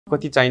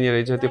कति चाहिने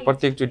रहेछ त्यो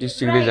प्रत्येकचोटि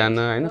सिक्दै जान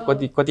हैन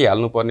कति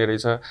हाल्नु पर्ने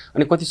रहेछ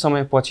अनि कति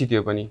समय पछि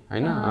त्यो पनि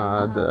हैन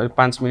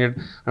 5 मिनेट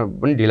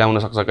पनि ढिला हुन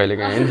सक्छ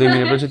कहिलेकाहीँ हैन 2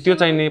 मिनेट पछि त्यो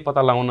चाहिने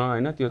पत्ता लगाउन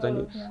हैन त्यो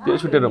चाहिने त्यो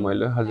छुटेर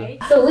मैले हजुर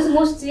So who's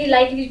mostly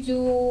likely to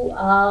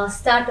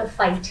start a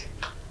fight?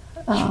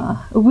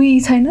 We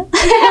China.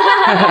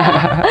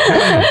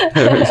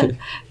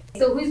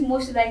 So who is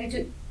most likely to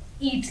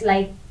eat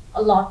like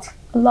a lot?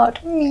 A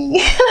lot.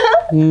 Me.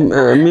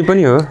 Me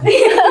पनि हो.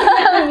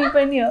 Me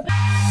पनि हो.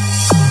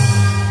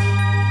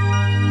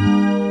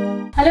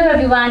 Hello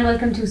everyone,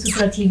 welcome to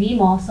Sutra TV.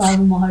 म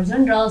सागु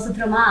महर्जन र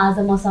सुत्रमा आज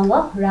मसँग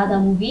Radha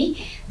movie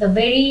the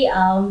very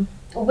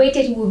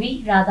awaited movie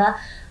Radha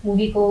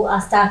मुभीको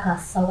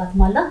star cast सौगात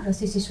मल्ल र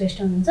सृष्टि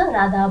श्रेष्ठ हुनुहुन्छ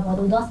राधा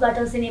भदौ 10 बाट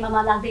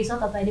सिनेमामा लाग्दैछ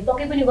तपाईहरुले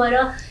पक्कै पनि गएर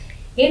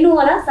हेर्नु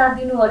होला साथ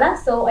दिनु होला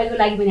सो अहिलेको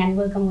लागि पनि हामी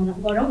वेलकम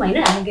गरौँ हैन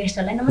हाम्रो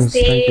गेस्टहरुलाई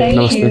नमस्ते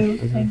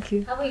Thank you.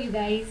 How are you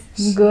guys?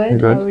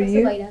 Good. How are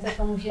you?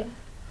 Promotion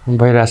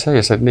भइराछ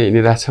यसरी नै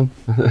हिँडिराछौं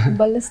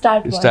बल्ल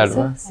स्टार्ट भयो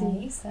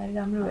स्टार्ट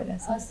राम्रो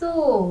भइराछ सो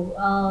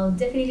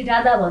डेफिनेटली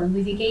राधा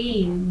भन्नुबित्तिकै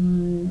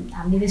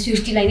हामीले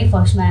सृष्टिलाई नै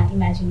फर्स्टमा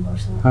इमेजिन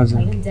गर्छौं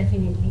हैन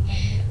डेफिनेटली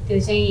त्यो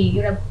चाहिँ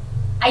एउटा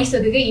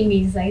आइसक्योकै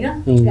इमेज हैन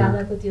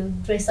राधाको त्यो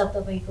ड्रेस अप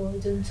तपाईको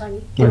जुन छ नि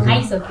त्यो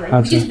आइसक्यो हैन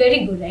व्हिच इज भेरी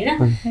गुड हैन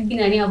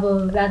किनभने अब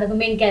राधाको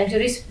मेन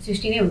क्यारेक्टरै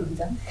सृष्टि नै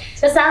हुनुहुन्छ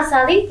र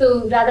साथसाथै त्यो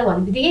राधा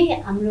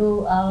भन्नुबित्तिकै हाम्रो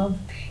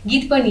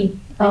गीत पनि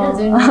हैन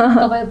जुन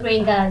तपाईको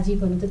प्रियङ्का जी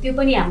भन्नुहुन्छ त्यो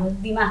पनि हाम्रो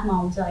दिमागमा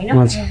आउँछ हैन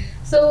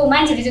सो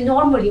मान्छेले चाहिँ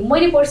नर्मली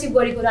मैले पर्सिभ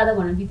गरेको राधा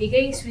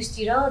भन्नुबित्तिकै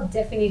सृष्टि र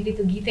डेफिनेटली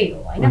त्यो गीतै हो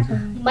हैन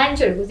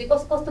मान्छेहरुको चाहिँ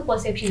कस्तो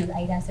पर्सेप्सनहरु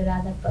आइराछ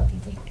राधा प्रति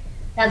चाहिँ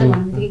राधा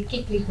भन्नुबित्तिकै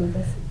के क्लिक हुन्छ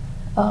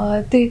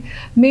त्यही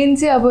मेन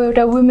चाहिँ अब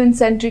एउटा वुमेन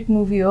सेन्ट्रिक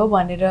मुभी हो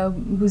भनेर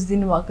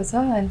बुझिदिनु भएको छ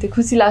अनि त्यो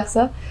खुसी लाग्छ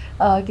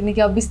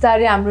किनकि अब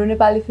बिस्तारै हाम्रो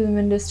नेपाली फिल्म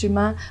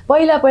इन्डस्ट्रीमा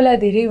पहिला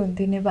धेरै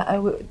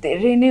हुन्थ्यो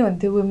धेरै नै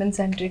हुन्थ्यो वुमेन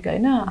सेन्ट्रिक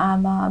हैन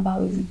आमा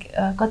बाबु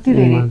कति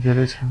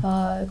धेरै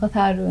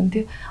कथाहरू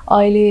हुन्थ्यो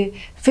अहिले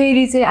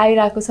फेरि चाहिँ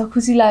आइरहेको छ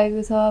खुसी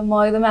लागेको छ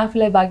म एकदमै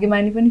आफूलाई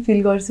भाग्यमानी पनि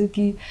फिल गर्छु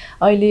कि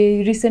अहिले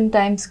रिसेन्ट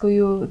टाइम्सको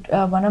यो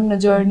भनौँ न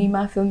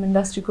जर्नीमा फिल्म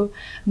इन्डस्ट्रीको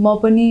म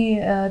पनि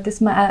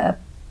त्यसमा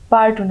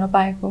पार्ट हुन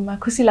पाएकोमा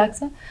खुसी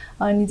लाग्छ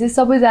अनि चाहिँ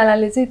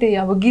सबैजनाले चाहिँ त्यही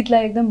अब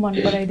गीतलाई एकदम मन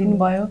पराइदिनु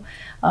भयो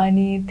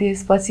अनि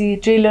त्यसपछि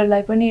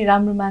ट्रेलरलाई पनि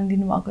राम्रो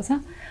मानिदिनु भएको छ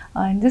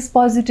अनि जस्ट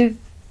पोजिटिभ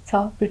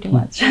छ प्रिटी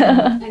मच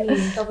अनि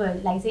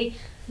तपाईहरुलाई चाहिँ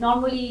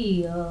नर्मली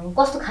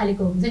कस्तो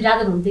खालेको हुन्छ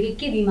राधा भन्नुबित्तिकै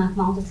के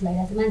दिमागमा आउँछ जस्तो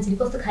लागिरहेछ मान्छेले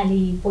कस्तो खाले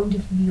पोइन्ट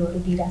अफ भ्यूहरु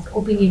दिइराछ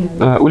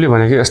ओपिनियनहरु उले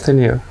भनेको यस्तै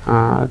नै हो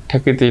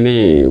ठ्याक्कै त्यही नै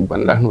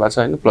भनिराख्नु भएको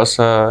छ हैन प्लस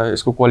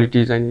यसको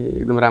क्वालिटी चाहिँ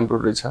एकदम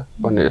राम्रो रहेछ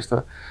भन्ने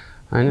जस्तो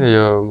हैन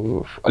यो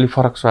अलि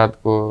फरक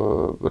स्वादको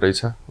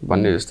रहेछ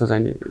भन्ने जस्तो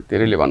चाहिँ नि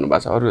धेरैले भन्नुभएको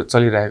छ अरु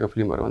चलिरहेको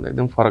फिल्महरु भन्दा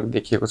एकदम फरक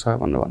देखिएको छ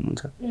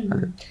भन्नुहुन्छ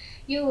हजुर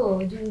यो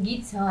जुन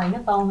गीत छ हैन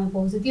पाउमा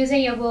पाउँछ त्यो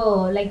चाहिँ अब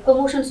लाइक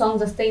प्रमोसन सङ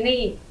जस्तै नै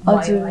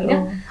भयो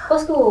हैन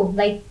कसको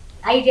लाइक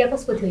आइडिया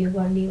कसको थियो यो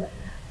गर्ने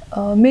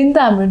मेन त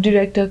हाम्रो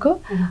डाइरेक्टरको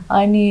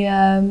अनि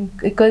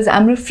बिकज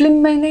हाम्रो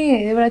फिल्ममै नै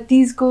एउटा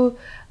तीजको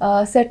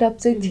सेटअप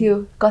चाहिँ थियो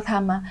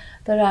कथामा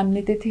तर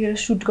हामीले त्यतिखेर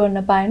सुट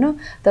गर्न पाएनौँ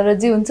तर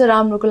जे हुन्छ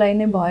राम्रोको लागि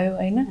नै भयो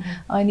हैन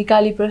अनि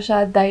काली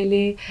प्रसाद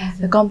दाइले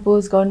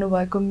कम्पोज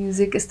गर्नुभएको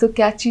म्युजिक यस्तो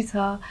क्याची छ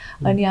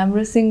अनि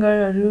हाम्रो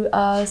सिङ्गरहरू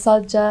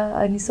सज्जा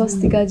अनि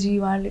स्वस्तिका जी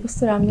उहाँहरूले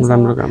कस्तो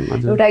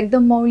राम्रो एउटा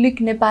एकदम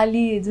मौलिक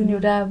नेपाली जुन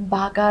एउटा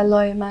भाका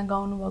लयमा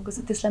गाउनु भएको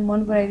छ त्यसलाई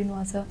मन पराइदिनु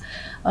भएको छ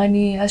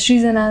अनि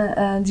सृजना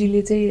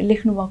जीले चाहिँ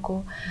लेख्नु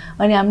भएको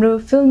अनि हाम्रो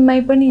फिल्ममै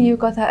पनि यो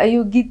कथा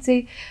यो गीत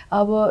चाहिँ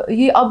अब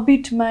यही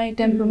अपबिटमा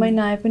टेम्पोमै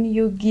नआए पनि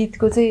यो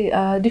गीतको चाहिँ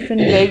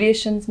डिफ्रेन्ट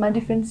भेरिएसन्समा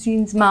डिफ्रेन्ट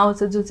सिन्समा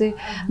आउँछ जो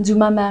चाहिँ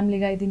जुमा म्यामले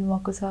गाइदिनु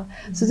भएको छ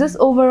सो जस्ट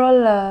ओभरअल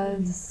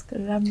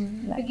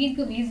राम्रो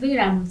गीतको भ्युज पनि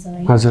राम्रो छ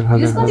है हजुर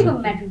हजुर कतिको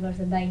म्याटर गर्छ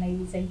दाइलाई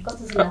चाहिँ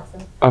कस्तो लाग्छ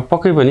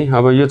पक्कै पनि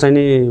अब यो चाहिँ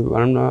नि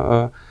भनौँ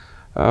न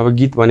अब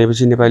गीत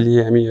भनेपछि नेपाली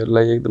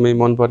हामीहरूलाई एकदमै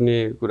मनपर्ने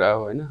कुरा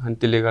हो हैन अनि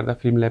त्यसले गर्दा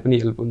फिल्मलाई पनि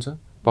हेल्प हुन्छ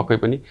पक्कै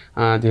पनि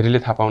धेरैले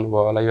थाहा पाउनु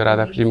भयो होला यो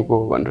राधा फिल्मको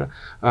भनेर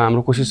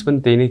हाम्रो कोसिस पनि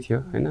त्यही नै थियो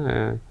हैन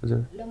हजुर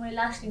ल मैले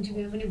लास्ट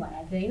इन्टरभ्यूमा पनि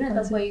भनेको थिएँ हैन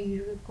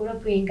तपाईको र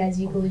प्रियङ्का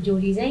जीको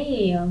जोडी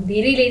चाहिँ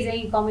धेरैले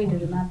चाहिँ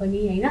कमेन्टहरुमा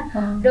पनि हैन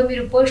र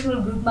मेरो पर्सनल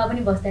ग्रुपमा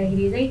पनि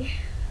बस्दाखेरि चाहिँ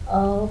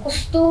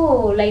कस्तो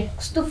लाइक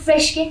कस्तो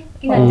फ्रेश के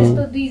किनभने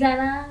त्यस्तो दुई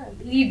जना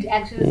लिड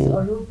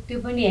एक्टर्सहरु त्यो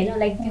पनि हैन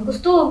लाइक त्यो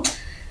कस्तो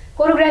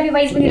कोरियोग्राफी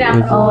वाइज पनि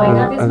राम्रो हैन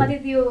त्यसमा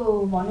त्यो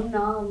भनौं न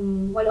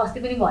मैले अस्ति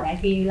पनि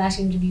भनेको थिएँ लास्ट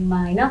इन्टरभ्यूमा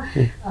हैन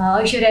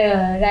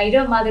ऐश्वर्या राई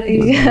र माधुरी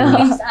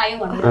फिल्म्स आयो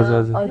भनेर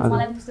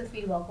मलाई पनि त्यस्तो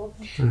फिल भएको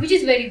व्हिच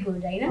इज भेरी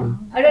गुड हैन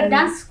र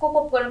डान्स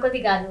कोप गर्न कति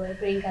गाह्रो भयो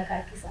प्रियङ्का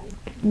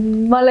कार्कीसँग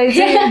मलाई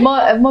चाहिँ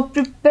म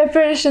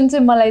प्रिपरेसन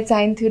चाहिँ मलाई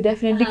चाहिन्थ्यो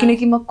डेफिनेटली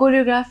किनकि म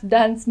कोरियोग्राफ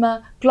डान्समा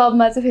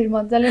क्लबमा चाहिँ फेरि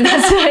मजाले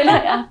नाच्छु होइन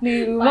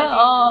आफ्नै रुममा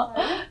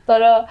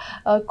तर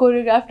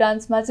कोरियोग्राफ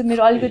डान्समा चाहिँ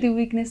मेरो अलिकति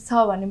विकनेस छ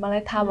भन्ने मलाई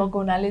थाहा भएको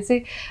हुनाले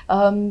चाहिँ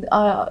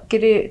के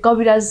अरे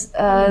कविराज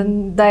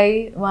दाई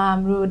उहाँ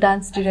हाम्रो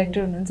डान्स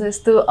डिरेक्टर हुनुहुन्छ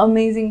यस्तो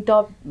amazing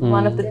top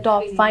one of the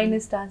top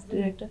finest dance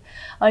director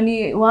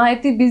अनि उहाँ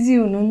यति बिजी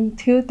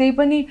हुनुहुन्थ्यो त्यही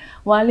पनि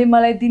उहाँले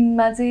मलाई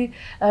दिनमा चाहिँ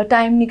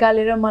टाइम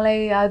निकालेर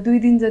मलाई 2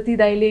 दिन जति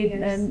दाइले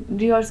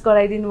रिहर्स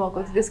गराइदिनु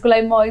भएको थियो त्यसको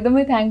लागि म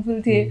एकदमै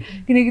थ्याङ्कफुल थिएँ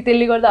किनकि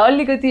त्यसले गर्दा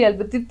अलिकति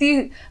हेल्प त्यति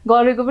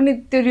गरेको पनि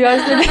त्यो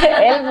रिहर्सले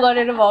हेल्प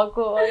गरेर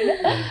भएको होइन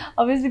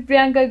अभियसली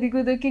प्रियङ्का दिको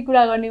त के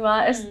कुरा गर्ने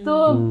उहाँ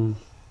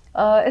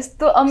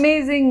यस्तो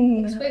अमेजिङ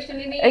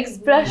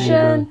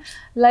एक्सप्रेसन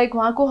लाइक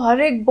उहाँको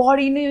हरेक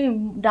बडी नै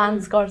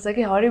डान्स गर्छ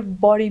कि हरेक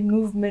बडी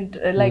मुभमेन्ट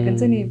लाइक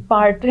हुन्छ नि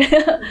पार्ट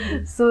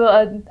सो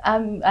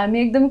हामी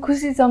एकदम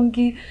खुसी छौँ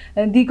कि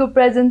दिको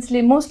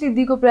प्रेजेन्सले मोस्टली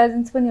दिको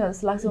प्रेजेन्स पनि हो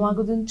जस्तो लाग्छ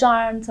उहाँको जुन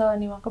चार्म छ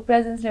अनि उहाँको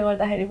प्रेजेन्सले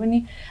गर्दाखेरि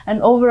पनि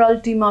एन्ड ओभरअल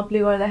टिम अपले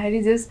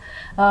गर्दाखेरि जस्ट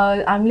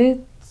हामीले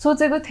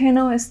सोचेको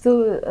थिएनौँ यस्तो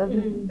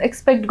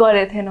एक्सपेक्ट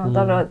गरेको थिएनौँ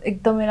तर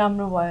एकदमै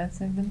राम्रो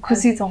भयो एकदम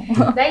खुसी छौँ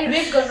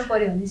रेट गर्नु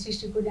पर्यो भने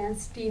सृष्टिको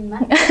डान्स टिममा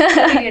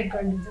रेट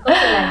गर्नुहुन्छ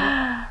कस्तो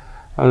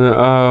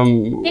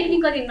लाग्यो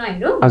टेक्निकली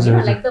नहेरौँ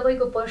लाइक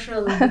तपाईँको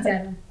पर्सनल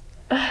विचारमा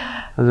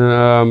हजुर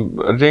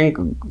र्याङ्क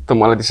त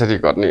मलाई त्यसरी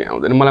गर्ने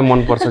आउँदैन मलाई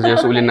मनपर्छ जे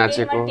उसले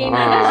नाचेको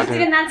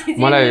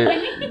मलाई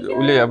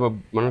उसले अब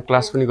भनौँ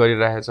क्लास पनि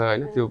गरिरहेछ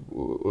होइन त्यो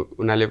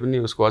उनीहरूले पनि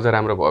उसको अझ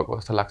राम्रो भएको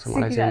जस्तो लाग्छ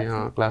मलाई चाहिँ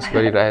क्लास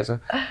गरिरहेछ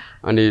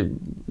अनि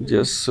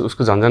जस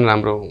उसको झन्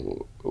राम्रो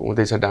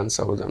हुँदैछ डान्स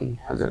अब झन्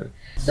हजुर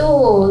सो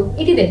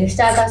यति धेरै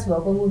स्टारकास्ट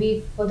भएको movie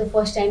for the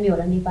first time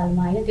होला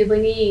नेपालमा होइन त्यो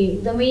पनि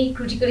एकदमै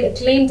क्रिटिकली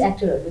एक्लेम्ड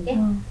एक्टरहरू क्या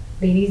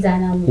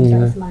धेरैजना हुनुहुन्छ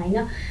त्यसमा होइन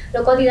र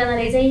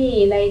कतिजनाले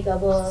चाहिँ लाइक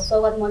अब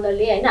सौगात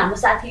मल्लले होइन हाम्रो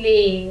साथीले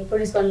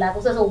प्रड्युस गर्नु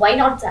लागेको छ सो वाइ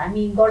नट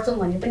हामी गर्छौँ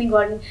भने पनि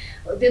गर्ने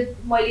त्यो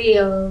मैले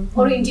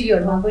अरू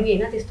इन्टरभ्यूहरूमा पनि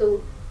होइन त्यस्तो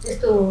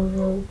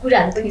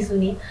कुराहरू पनि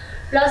सुने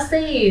प्लस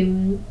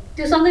चाहिँ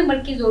त्यो सँगै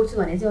मैले के जोड्छु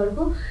भने चाहिँ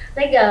अर्को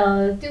लाइक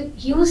त्यो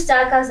ह्युज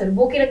स्टारकास्टहरू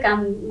बोकेर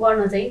काम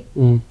गर्न चाहिँ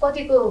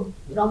कतिको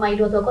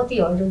रमाइलो अथवा कति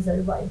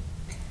हर्डल्सहरू भयो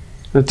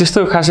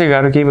त्यस्तो खासै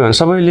गाह्रो केही भएन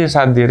सबैले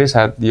साथ दिएरै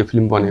साथ यो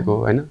फिल्म बनेको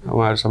होइन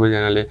उहाँहरू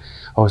सबैजनाले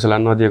हौसला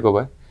नदिएको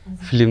भए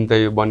फिल्म त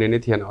यो बन्ने नै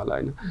थिएन होला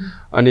होइन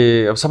अनि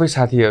अब सबै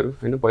साथीहरू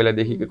होइन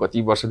पहिलादेखि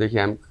कति वर्षदेखि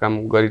हामी काम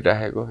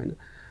गरिराखेको होइन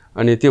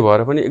अनि त्यो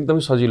भएर पनि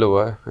एकदमै सजिलो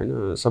भयो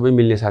होइन सबै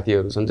मिल्ने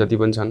साथीहरू छन् जति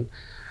पनि छन्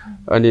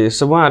अनि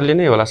उहाँहरूले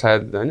नै होला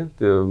सायद होइन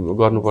त्यो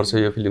गर्नुपर्छ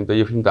यो फिल्म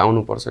त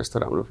आउनुपर्छ यस्तो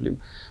राम्रो फिल्म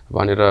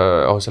भनेर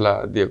हौसला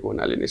दिएको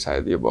हुनाले नै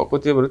सायद यो भएको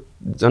त्यो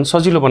झन्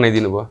सजिलो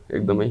बनाइदिनु भयो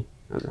एकदमै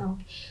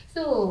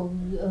सो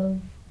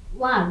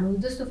उहाँहरू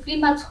जस्तो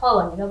फिल्ममा छ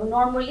भनेर अब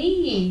नर्मली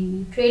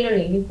ट्रेलर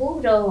हेरेको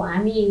र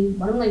हामी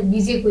भनौँ न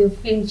भिजेको यो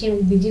फिल्म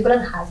चाहिँ भिजेकोलाई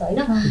थाहा छ होइन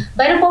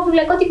बाहिर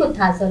पब्लिकलाई कतिको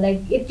थाहा छ लाइक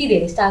यति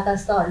धेरै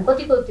स्टारकास्ट छ भने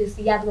कतिको त्यस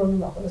याद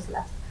गर्नुभएको जस्तो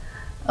लाग्छ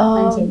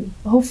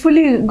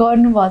होपफुली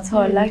गर्नुभएको छ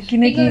होला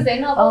किनकि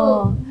होइन अब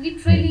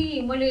लिटरली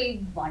मैले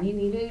भने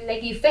नि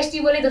लाइक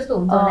फेस्टिभलै जस्तो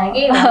हुन्छ होला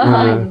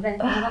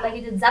कि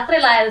जात्रै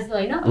लागेर जस्तो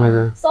होइन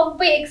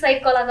सबै एक्साइट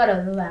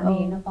कलाकारहरू हामी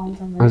हेर्न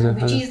पाउँछौँ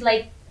which is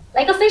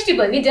like a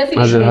festival नि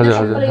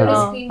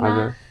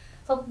डेफिनेटली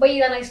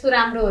सबैजना यस्तो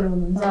राम्रोहरू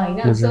हुनुहुन्छ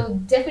होइन सो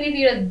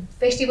डेफिनेटली एउटा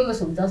फेस्टिभल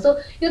जस्तो हुन्छ सो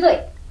यो त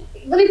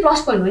एकदमै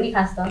प्लस पोइन्ट हो नि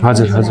खास त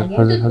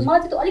मलाई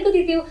त्यो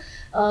अलिकति त्यो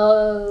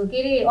के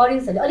अरे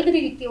अडियन्सहरूले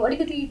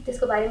अलिकति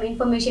त्यसको बारेमा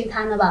इन्फर्मेसन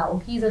थाहा नभए हो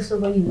कि जस्तो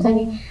पनि हुन्छ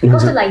नि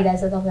कस्तो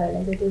लागिरहेछ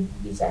तपाईँहरूलाई चाहिँ त्यो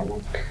विचारमा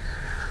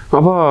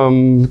अब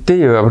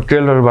त्यही हो अब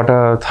ट्रेलरबाट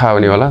थाहा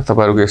हुने होला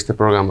तपाईँहरूको यस्तै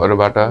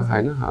प्रोग्रामहरूबाट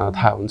होइन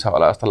थाहा हुन्छ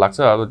होला जस्तो लाग्छ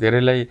अब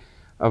धेरैलाई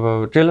अब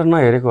ट्रेलर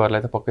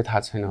नहेरेकोहरूलाई त पक्कै थाहा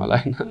छैन होला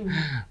होइन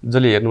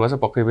जसले हेर्नुभएको छ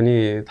पक्कै पनि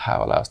थाहा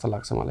होला जस्तो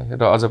लाग्छ मलाई र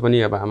अझ पनि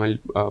अब हामीले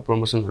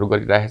प्रमोसनहरू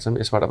गरिरहेका छौँ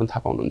यसबाट पनि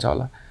थाहा पाउनुहुन्छ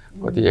होला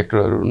कति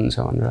एक्टरहरू हुनुहुन्छ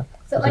भनेर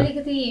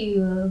अलिकति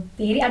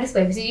धेरै आर्टिस्ट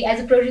भएपछि एज अ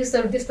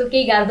प्रड्युसर त्यस्तो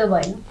केही गाह्रो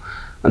भएन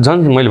झन्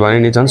मैले भने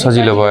नि झन्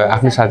सजिलो भयो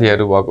आफ्नै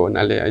साथीहरू भएको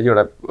हुनाले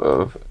एउटा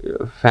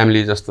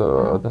फ्यामिली जस्तो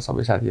त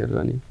सबै साथीहरू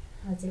अनि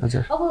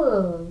हजुर अब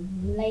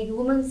like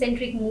woman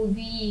centric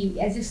movie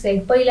as you said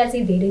पहिला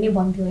चाहिँ धेरै नै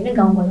भन्थ्यो होइन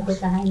गाउँघरको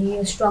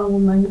कहानी स्ट्रङ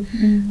वुमन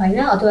होइन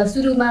अथवा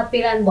सुरुमा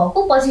पेरान भएको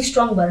पछि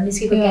स्ट्रङ भएर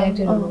निस्केको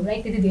क्यारेक्टरहरू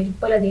राइट त्यति धेरै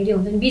पहिला धेरै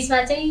हुन्छ बिचमा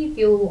चाहिँ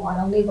त्यो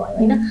हराउँदै गयो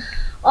होइन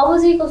अब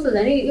चाहिँ कस्तो हुन्छ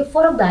भने यो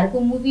फरक धारको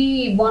मुभी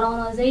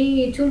बनाउन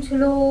चाहिँ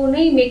ठुल्ठुलो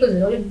नै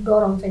मेकर्सहरू अलिक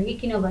डराउँछन् कि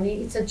किनभने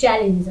इट्स अ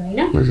च्यालेन्ज होइन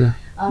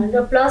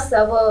र प्लस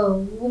अब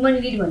वुमन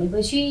लिड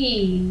भनेपछि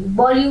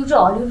बलिउड र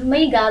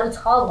हलिउडमै गाह्रो छ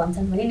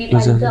भन्छन् भने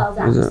नेपाली त अझ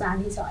हाम्रो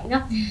सानै छ होइन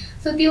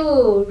सो त्यो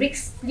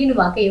रिस्क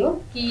लिनुभएकै हो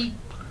कि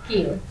के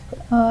हो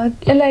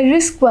यसलाई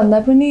रिस्क भन्दा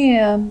पनि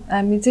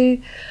हामी चाहिँ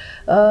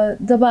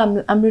जब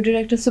हाम्रो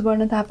डिरेक्टर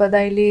सुवर्ण थापा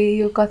दाइले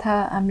यो कथा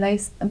हामीलाई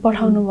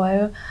पठाउनु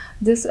भयो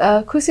जस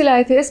खुसी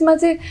लागेको थियो यसमा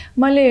चाहिँ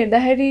मैले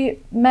हेर्दाखेरि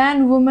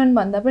म्यान वुमन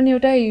भन्दा पनि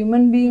एउटा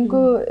ह्युमन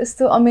बिइङको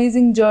यस्तो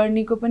अमेजिङ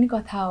जर्नीको पनि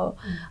कथा हो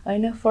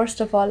होइन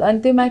फर्स्ट अफ अल अनि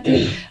त्यो माथि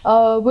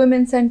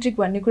वुमेन सेन्ट्रिक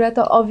भन्ने कुरा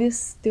त अभियस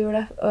त्यो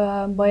एउटा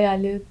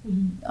भइहाल्यो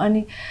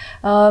अनि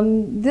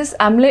जस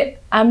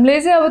हामीले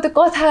चाहिँ अब त्यो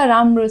कथा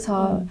राम्रो छ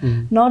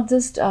नट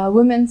जस्ट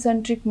वुमेन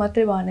सेन्ट्रिक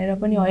मात्रै भनेर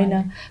पनि होइन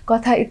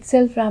कथा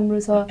इट्सेल्फ राम्रो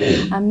छ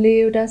हामीले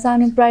एउटा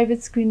सानो प्राइभेट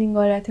स्क्रिनिङ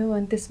गरेका थियौँ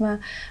अनि त्यसमा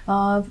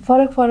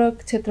फरक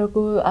फरक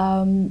क्षेत्रको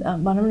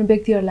भनौँ न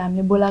व्यक्तिहरूलाई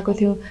हामीले बोलाएको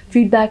थियौँ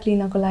फिडब्याक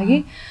लिनको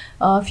लागि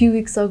फ्यु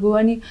विक्स अगो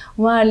अनि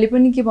उहाँहरूले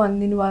पनि के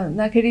भनिदिनु भयो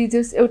भन्दाखेरि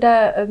जस एउटा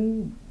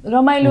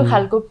रमाइलो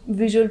खालको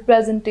भिजुअल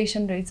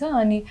प्रेजेन्टेसन रहेछ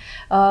अनि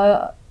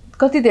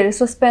कति धेरै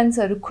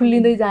सस्पेन्सहरू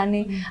खुल्लिँदै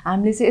जाने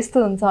हामीले चाहिँ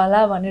यस्तो हुन्छ होला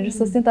भनेर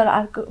सोच्थ्यौँ तर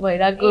अर्को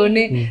भइरहेको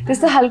हुने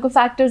त्यस्तो खालको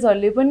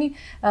फ्याक्टर्सहरूले पनि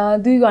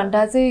 2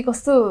 घन्टा चाहिँ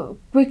कस्तो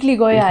क्विकली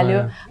गइहाल्यो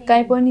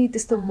कहीँ पनि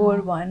त्यस्तो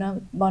बोर भएन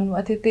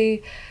भन्नुभएको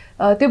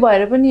थियो त्यो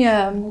भएर पनि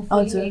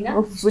हजुर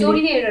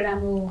स्टोरी नै एउटा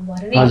राम्रो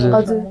भएर नै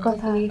हजुर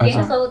कथा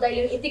देख्न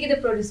सक्दैले यतिकै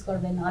त प्रोड्युस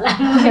गर्दैन होला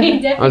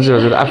हजुर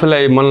हजुर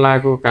आफूलाई मन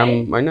लागेको काम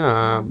होइन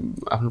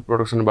आफ्नो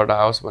प्रोडक्सनबाट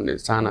आओस् भन्ने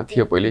चाहना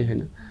थियो पहिले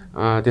होइन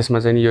त्यसमा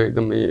चाहिँ यो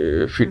एकदमै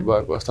फिट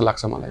भएको जस्तो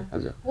लाग्छ मलाई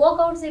हजुर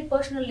वर्कआउट चाहिँ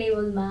पर्सनल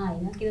लेभलमा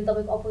होइन किन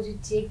तपाईँको अपोजिट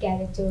चाहिँ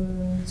क्यारेक्टर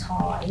छ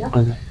होइन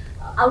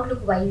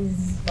आउटलुक वाइज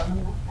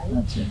भनौँ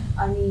न है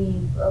अनि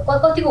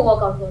कतिको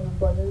वर्कआउट गर्नु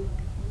पर्यो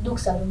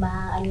लुक्सहरूमा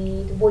अनि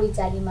त्यो बोडी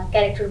चालीमा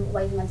क्यारेक्टर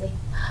वाइजमा चाहिँ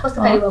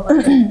कस्तो खाले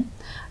वर्कआउट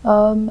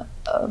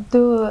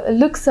त्यो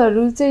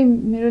लुक्सहरू चाहिँ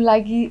मेरो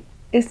लागि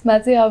यसमा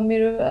चाहिँ अब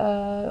मेरो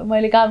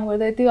मैले काम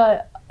गर्दा त्यो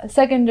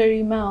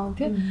सेकेन्डरीमा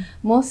आउँथ्यो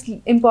मोस्ट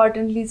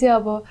इम्पोर्टेन्टली चाहिँ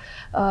अब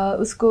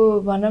उसको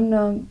भनौँ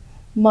न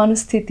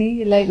मनस्थिति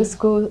लाइक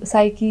उसको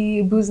साइकी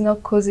बुझ्न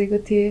खोजेको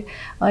थिएँ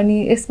अनि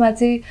यसमा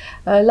चाहिँ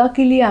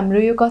लकिली हाम्रो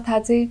यो कथा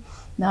चाहिँ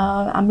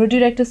हाम्रो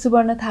डिरेक्टर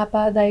सुवर्ण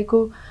थापा दाइको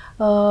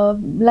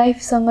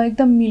लाइफसँग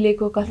एकदम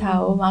मिलेको कथा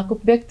हो उहाँको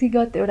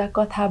व्यक्तिगत एउटा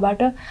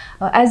कथाबाट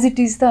एज इट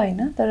इज त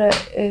होइन तर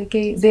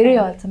केही धेरै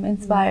हदसम्म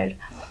इन्सपायर्ड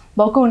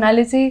भएको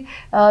हुनाले चाहिँ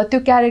त्यो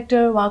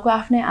क्यारेक्टर उहाँको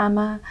आफ्नै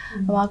आमा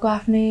उहाँको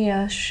आफ्नै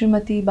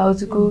श्रीमती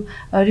भाउजूको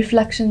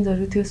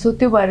रिफ्लेक्सन्सहरू थियो सो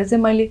त्यो भएर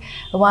चाहिँ मैले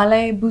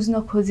उहाँलाई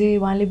बुझ्न खोजेँ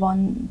उहाँले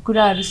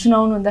कुराहरू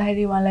सुनाउनु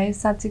हुँदाखेरि उहाँलाई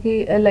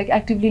साँच्चीकै लाइक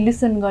एक्टिभली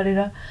लिसन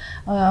गरेर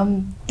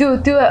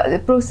त्यो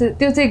प्रोसेस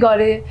त्यो चाहिँ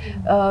गरेँ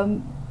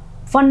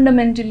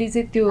फन्डामेन्टली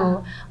चाहिँ त्यो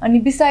हो अनि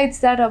बिसाइड्स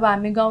द्याट अब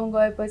हामी गाउँ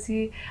गएपछि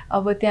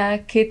अब त्यहाँ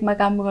खेतमा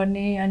काम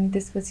गर्ने अनि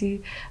त्यसपछि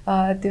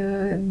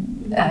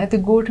त्यो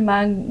गोठमा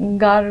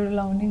गाह्रो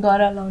लाउने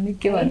गरा लाउने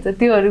के भन्छ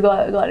त्योहरू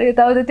गरेँ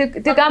यताउता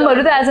त्यो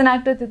कामहरू त एज एन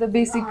एक्टर त्यो त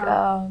बेसिक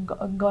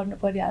गर्नु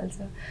परिहाल्छ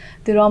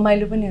त्यो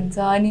रमाइलो पनि हुन्छ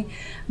अनि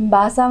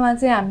भाषामा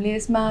चाहिँ हामीले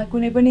यसमा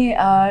कुनै पनि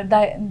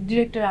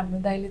डिरेक्टर हाम्रो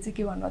दाइले चाहिँ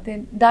के भन्नुभएको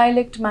थियो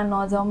डायलेक्टमा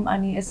नजाउँ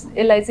अनि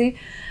यसलाई चाहिँ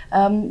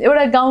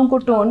एउटा गाउँको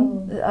टोन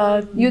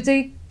यो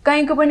चाहिँ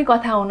कहीँको पनि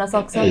कथा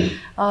हुनसक्छ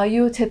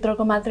यो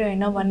क्षेत्रको मात्रै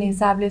होइन भन्ने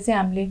हिसाबले चाहिँ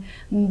हामीले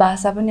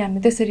भाषा पनि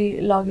हामीले त्यसरी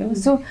लग्यौँ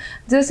सो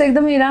जस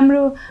एकदमै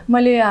राम्रो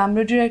मैले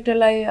हाम्रो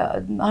डिरेक्टरलाई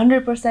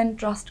 100%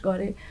 ट्रस्ट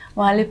गरेँ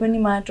उहाँले पनि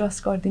मलाई ट्रस्ट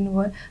गरिदिनु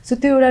भयो सो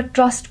त्यो एउटा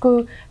ट्रस्टको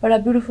एउटा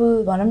ब्युटिफुल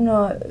भनौँ न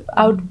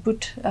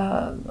आउटपुट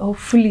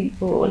होपफुली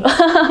हो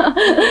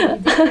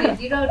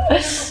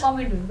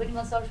कमेन्टहरू पनि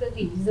म सर्टकट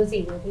हिजो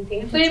चाहिँ हेरेको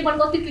थिएँ फेरि पनि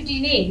कतिचोटि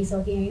नै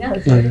हेरिसकेँ होइन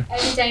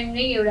एभ्री टाइम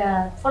नै एउटा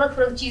फरक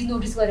फरक चिज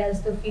नोटिस गरे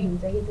जस्तो फिल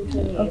हुन्छ कि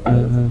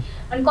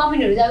अनि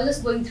कमेन्टहरू चाहिँ अब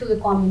just going through the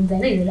comments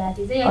होइन हिजो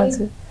राति चाहिँ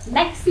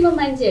म्याक्सिमम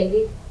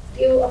मान्छेहरूले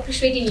त्यो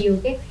अप्रिसिएटिङ यो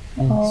के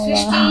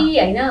सृष्टि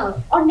होइन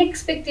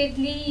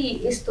अनएक्सपेक्टेडली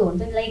यस्तो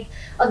हुन्छ नि लाइक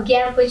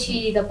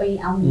ग्यापपछि तपाईँ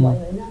आउनुभयो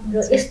होइन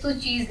र यस्तो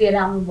चिज लिएर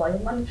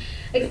आउनुभयो अनि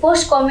लाइक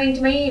फर्स्ट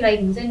कमेन्टमै लाइक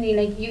हुन्छ नि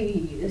लाइक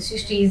यो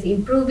सृष्टि इज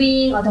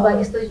इम्प्रुभिङ अथवा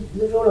यस्तो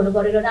रोलहरू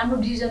गरेर राम्रो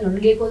डिसिजनहरू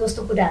लिएको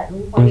जस्तो कुराहरू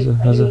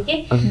के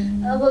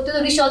अब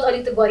त्यो रिसर्च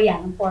अलिक त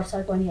गरिहाल्नु पर्छ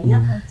पनि होइन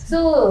सो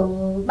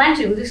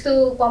मान्छेहरूको त्यस्तो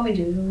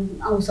कमेन्टहरू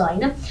आउँछ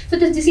होइन सो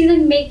त्यो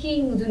डिसिजन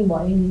मेकिङ जुन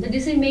भयो नि त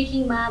डिसिजन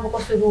मेकिङमा अब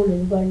कस्तो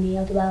रोलहरू गर्ने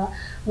अथवा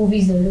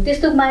मुभिजहरू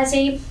त्यस्तोमा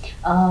चाहिँ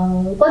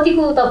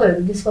कतिको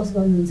तपाईँहरू डिस्कस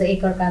गर्नुहुन्छ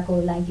एकअर्काको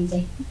लागि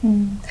चाहिँ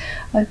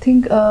आई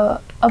थिङ्क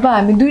अब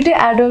हामी दुइटै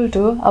एडल्ट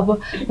हो अब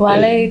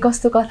उहाँलाई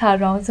कस्तो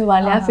कथाहरू आउँछ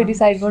उहाँले आफै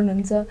डिसाइड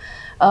गर्नुहुन्छ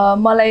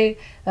मलाई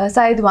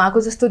सायद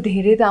उहाँको जस्तो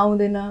धेरै त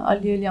आउँदैन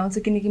अलिअलि आउँछ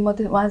किनकि म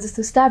त उहाँ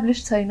जस्तो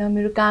इस्टाब्लिस छैन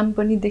मेरो काम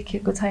पनि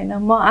देखिएको छैन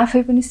म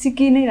आफै पनि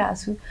सिकि नै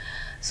रहेछु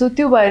सो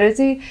त्यो भएर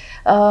चाहिँ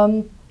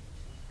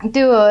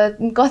त्यो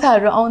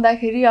कथाहरू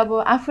आउँदाखेरि अब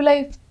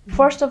आफूलाई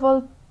फर्स्ट अफ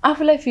अल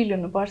आफूलाई फिल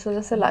हुनुपर्छ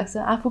जस्तो लाग्छ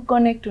आफू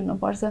कनेक्ट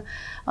हुनुपर्छ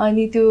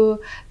अनि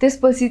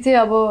त्यसपछि चाहिँ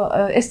अब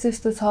यस्तो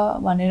यस्तो छ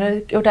भनेर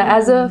एउटा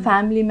as a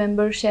family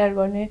member share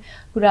गर्ने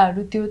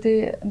कुराहरू त्यो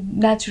चाहिँ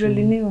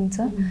नेचुरली नै हुन्छ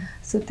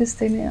सो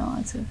त्यस्तै नै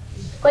हजुर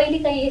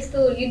कहिलेकाहीँ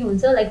यस्तो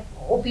लिनुहुन्छ लाइक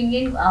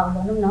ओपिनियन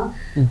भनौँ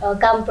न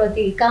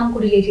कामप्रति कामको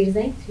रिलेटेड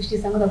चाहिँ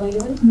सृष्टिसँग तपाईँले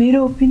पनि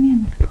मेरो ओपिनियन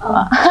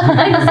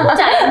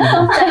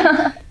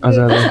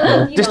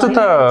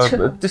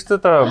त्यस्तो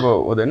त अब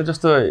हुँदैन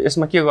जस्तो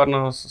यसमा के गर्न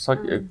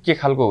के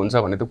खालको हुन्छ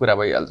भन्ने त कुरा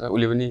भइहाल्छ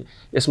उसले पनि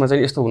यसमा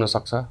चाहिँ यस्तो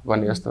हुनसक्छ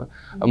भन्ने जस्तो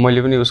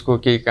मैले पनि उसको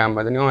केही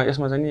काममा चाहिँ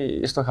यसमा चाहिँ नि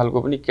यस्तो खालको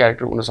पनि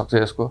क्यारेक्टर हुनसक्छ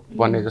यसको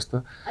भन्ने जस्तो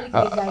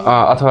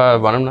अथवा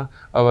भनौँ न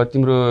अब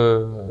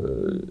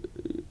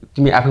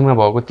तिमी आफूमा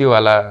भएको त्यो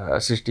वाला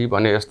सृष्टि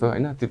भने जस्तो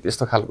होइन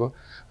त्यस्तो खालको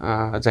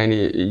चाहिँ नि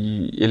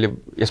यसले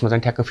यसमा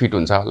चाहिँ ठ्याक्क फिट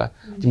हुन्छ होला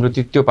तिम्रो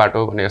त्यो पार्ट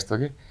हो भने जस्तो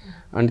कि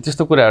अनि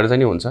त्यस्तो कुराहरू चाहिँ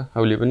नि हुन्छ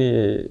उसले पनि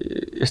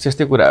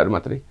यस्तै कुराहरू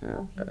मात्रै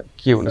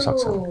के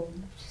हुनसक्छ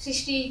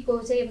सृष्टिको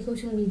चाहिँ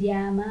सोसियल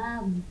मिडियामा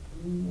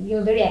यो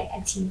भेरी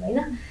एक्टिभ होइन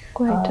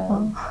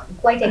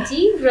क्वाइट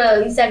एक्टिभ र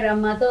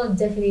इन्स्टाग्राममा त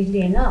डेफिनेटली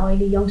होइन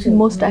अहिले यङ्स्टर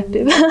मोस्ट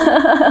एक्टिभ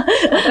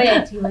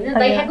एक्टिभ होइन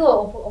दाइखाको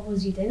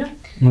अपोजिट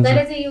होइन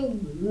दाइले चाहिँ यो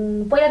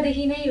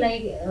पहिलादेखि नै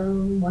लाइक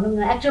भनौँ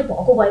न एक्टर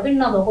भएको भए पनि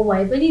नभएको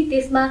भए पनि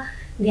त्यसमा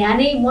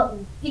ध्यानै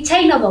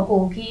इच्छै नभएको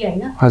हो कि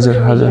होइन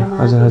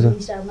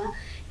इन्स्टामा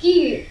कि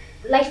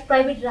लाइफ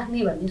प्राइभेट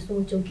राख्ने भन्ने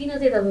सोच हो किन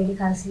चाहिँ तपाईँले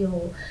खास यो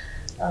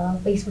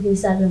फेसबुक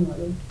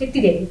इन्स्टाग्रामहरू त्यति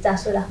धेरै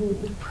चासो राख्नु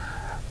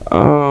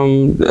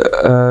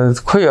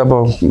खोइ अब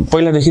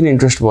पहिलादेखि नै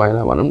इन्ट्रेस्ट भएन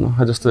भनौँ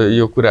न जस्तो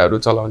यो कुराहरू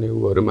चलाउने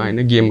उहरूमा होइन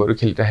गेमहरू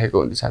खेलिराखेको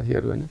हुन्थ्यो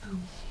साथीहरू होइन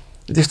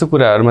त्यस्तो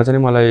कुराहरूमा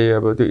चाहिँ मलाई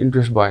अब त्यो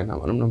इन्ट्रेस्ट भएन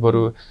भनौँ न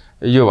बरु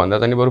योभन्दा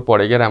चाहिँ बरु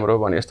पढेकै राम्रो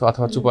भने जस्तो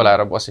अथवा चुप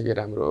लाएर बसेकै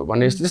राम्रो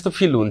भन्ने त्यस्तो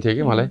फिल हुन्थ्यो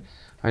कि मलाई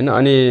होइन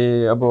अनि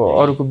अब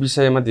अरूको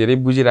विषयमा धेरै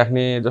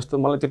बुझिराख्ने जस्तो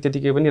मलाई त्यो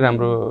त्यतिकै पनि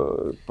राम्रो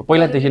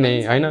पहिलादेखि नै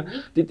होइन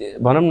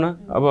भनौँ न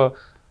अब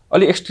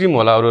अलि एक्सट्रिम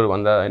होला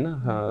अरूभन्दा होइन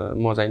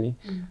म चाहिँ नि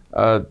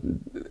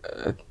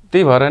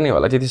त्यही भएर नै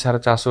होला त्यति साह्रो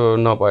चासो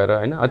नभएर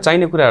होइन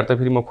चाहिने कुराहरू त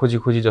फेरि म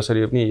खोजी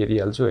जसरी पनि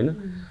हेरिहाल्छु होइन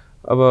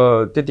अब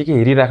त्यतिकै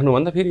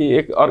हेरिराख्नुभन्दा फेरि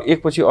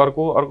एकपछि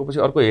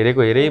अर्को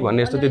हेरेको हेरेँ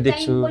भन्ने जस्तो त्यो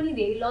देख्छु पनि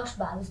धेरै लस्ट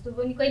भएको जस्तो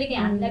पनि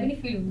कहिलेकाहीँ हामीलाई पनि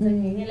फिल हुन्छ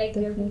नि हैन like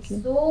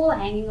so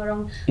hanging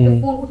around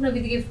phone उठ्न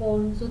बित्तिकै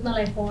फोन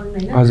सुत्नलाई फोन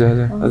हैन हजुर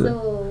सो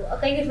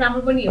कहिले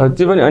राम्रो पनि हो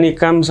त्यो पनि अनि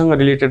कामसँग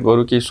रिलेटेड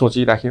भरु केही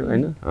सोचिराख्यो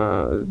हैन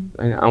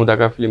हैन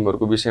आउँदाका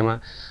फिल्महरुको विषयमा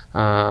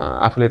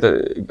आफूले त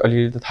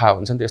अलिअलि त थाहा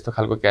हुन्छ नि त यस्तो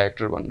खालको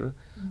क्यारेक्टर भनेर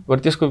बरु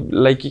त्यसको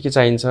लागि के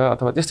चाहिन्छ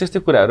अथवा त्यस्तै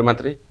कुराहरू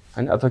मात्रै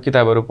हैन अथवा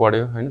किताबहरू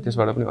पढ्यो हैन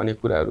त्यसबाट पनि अनेक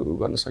कुराहरू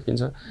गर्न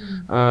सकिन्छ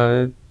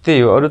त्यही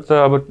हो अरु त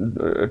अब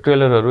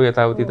ट्रेलरहरू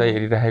यताउति त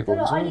हेरिरहेको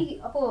हुन्छ अनि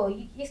अब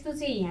यस्तो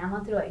चाहिँ यहाँ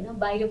मात्र हैन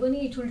बाहिर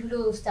पनि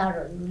ठुलठुलो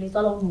स्टारहरूले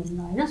चलाउनु हुन्न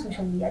हैन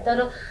सोशल मिडिया तर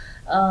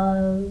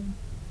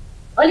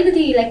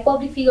अलिकति लाइक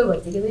पब्लिक फिगर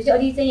भइसकेपछि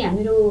अलि चाहिँ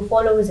हाम्रो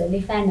फलोवर्सहरूले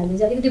फ्यानहरूले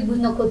चाहिँ अलिकति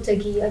बुझ्न खोज्छ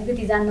कि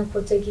अलिकति जान्न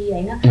खोज्छ कि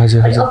हैन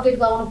अलि अपडेट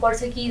गराउनु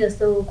पर्छ कि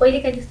जस्तो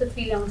कहिलेकाहीँ त्यस्तो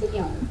फिल आउँछ कि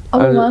अब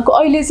उहाँको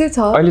अहिले चाहिँ छ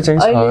अहिले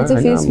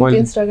चाहिँ फेसबुक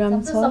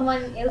इन्स्टाग्राम छ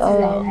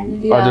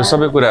हजुर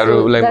सबै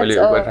कुराहरूलाई मैले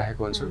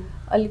गरिराखेको हुन्छु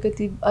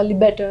अलि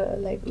बेटर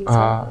लाइक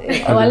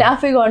उहाँले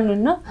आफै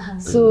गर्नुहुन्न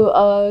सो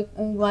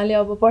उहाँले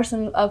अब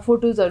पर्सनल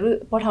फोटोजहरू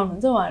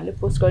पठाउनुहुन्छ उहाँहरूले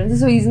पोस्ट गर्नुहुन्छ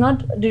so is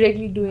not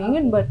directly doing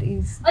it but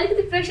is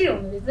अलिकति प्रेसर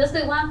हुनुहुन्छ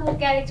जस्तै उहाँको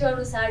क्यारेक्टर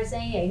अनुसार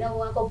चाहिँ हैन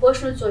उहाँको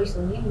पर्सनल चोइस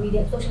हो नि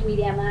मिडिया सोशल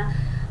मिडियामा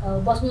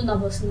बस्नु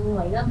नबस्नु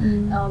हैन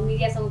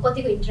मिडियासँग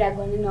कतिको इन्टरेक्ट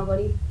गर्ने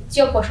नगरी इट्स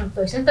योर पर्सनल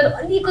चोइस तर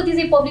अलिकति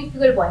चाहिँ पब्लिक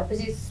फिगर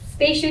भएपछि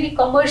स्पेशली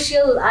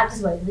कमर्सियल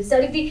आर्टिस्ट भएपछि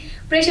अलिकति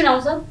प्रेसर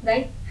आउँछ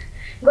राइट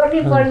गर्नै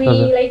पर्ने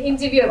लाइक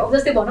इन्टरभ्यु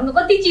जस्तै भनौँ न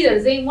कति चिजहरू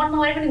चाहिँ मन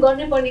नमारे पनि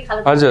गर्नै पर्ने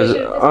खालको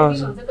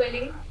हुन्छ कहिले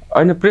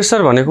हैन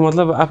प्रेसर भनेको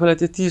मतलब आफूलाई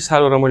त्यति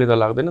साह्रो रमाइलो त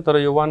लाग्दैन तर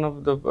यो वान अफ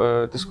द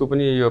त्यसको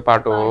पनि यो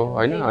पार्ट हो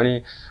हैन अनि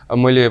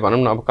मैले भनौँ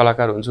न अब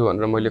कलाकार हुन्छु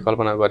भनेर मैले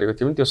कल्पना गरेको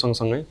थिएँ त्यो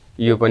सँगसँगै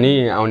यो पनि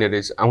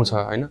आउँछ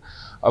हैन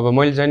अब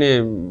मैले चाहिँ नि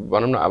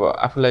भनौँ न अब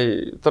आफूलाई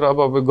तर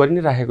अब गरि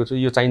नै राखेको छु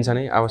यो चाहिन्छ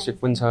नै आवश्यक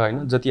पनि छ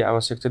हैन जति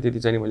आवश्यक छ त्यति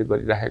चाहिँ मैले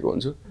गरिराखेको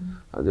हुन्छु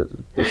हजुर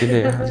त्यति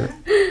नै हजुर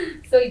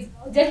सो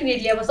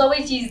डेफिनेटली अब सबै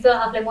चिज त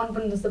आफूलाई मन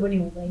पर्ने जस्तो पनि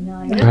हुँदैन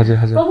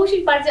हैन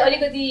प्रमोसन पार्ट चाहिँ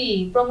अलिकति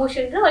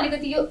प्रमोसन र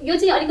अलिकति यो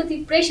चाहिँ अलिकति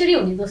प्रेसरै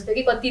हुने जस्तो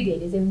कि कति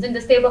धेरै चाहिँ हुन्छ नि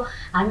जस्तै अब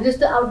हामी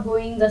जस्तो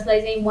आउटगोइङ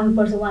जसलाई चाहिँ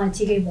मनपर्छ उहाँलाई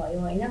ठिकै भयो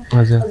हैन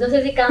जसले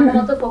चाहिँ काममा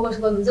मात्र फोकस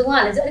गर्नुहुन्छ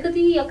उहाँहरूले चाहिँ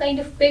अलिकति काइन्ड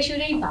अफ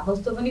प्रेसरै भएको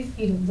जस्तो पनि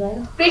फिल हुन्छ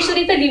हैन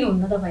प्रेसरै त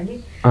लिनुहुन्न तपाईले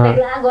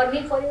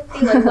गर्नै पर्यो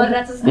त्यो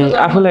गरिरहेछ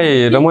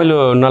आफूलाई रमाइलो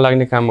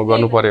नलाग्ने काम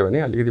गर्नु पर्यो भने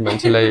अलिकति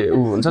मान्छेलाई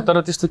हुन्छ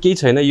तर त्यस्तो केही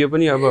छैन यो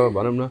पनि अब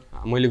भनौँ न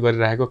मैले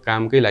गरिरहेको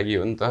कामकै लागि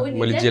हो नि त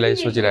मैले जेलाई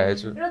सोचिरहेको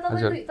छु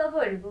हजुर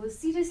तपाईहरुको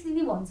सिरियसली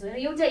नै भन्छु हैन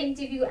एउटा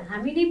इन्टरभ्यु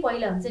हामी नै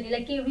पहिला हुन्छ नि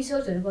लाइक के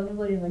रिसर्चहरु गर्नु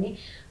पर्यो भने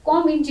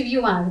कम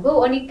इन्टरभ्यु उहाँहरुको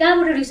अनि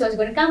कहाँबाट रिसर्च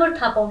गर्ने कहाँबाट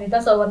थाहा पाउने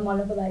त सौगात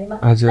मल्लको बारेमा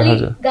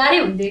अलिक गाह्रै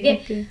हुन्थ्यो के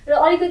र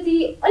अलिकति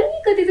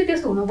चाहिँ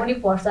त्यस्तो हुन पनि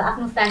पर्छ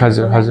आफ्नो फ्यान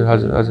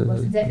हजुर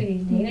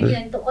डेफिनेटली हैन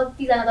किनभने त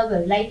कति जना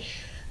तपाईहरुलाई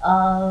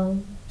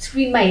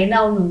स्क्रिनमा हेर्न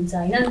आउनुहुन्छ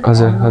हैन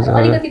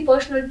अलिकति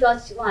पर्सनल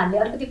टच उहाँहरूले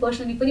अलिकति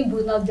पर्सनली पनि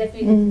बुझ्न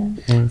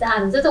डेफिनेटली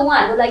चाहनुहुन्छ त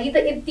उहाँहरूको लागि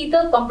त यति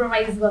त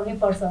कम्प्रोमाइज गर्नै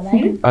पर्छ होला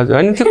हैन हजुर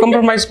हैन त्यो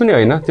कम्प्रोमाइज पनि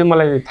हैन त्यो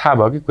मलाई थाहा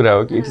भयो कि कुरा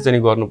हो कि यति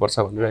चाहिँ गर्नुपर्छ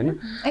भनेर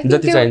हैन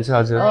जति चाहिन्छ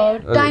हजुर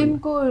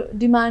टाइमको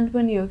डिमान्ड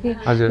पनि हो कि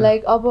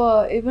लाइक अब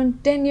इभन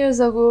 10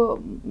 इयर्स अगो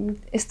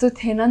यस्तो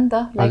थिएन नि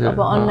त लाइक अब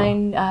अनलाइन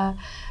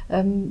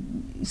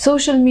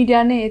सोशल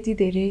मिडिया नै यति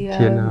धेरै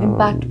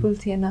इम्प्याक्टफुल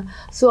थिएन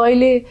सो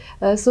अहिले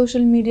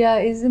सोशल मिडिया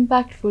इज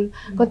इम्प्याक्टफुल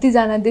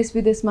कतिजना देश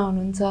विदेशमा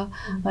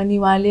हुनुहुन्छ अनि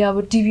उहाँले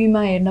अब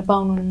टिभीमा हेर्न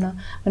पाउनुहुन्न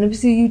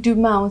भनेपछि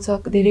युट्युबमा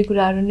आउँछ धेरै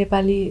कुराहरू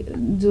नेपाली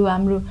जो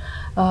हाम्रो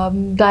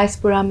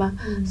डायस्पोरामा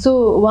सो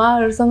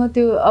उहाँहरूसँग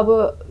त्यो अब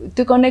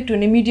त्यो कनेक्ट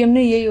हुने मिडियम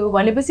नै यही हो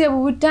भनेपछि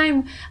अब विथ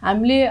टाइम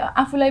हामीले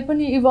आफूलाई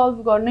पनि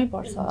इभल्भ गर्नै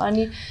पर्छ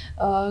अनि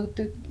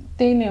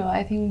त्यही नै हो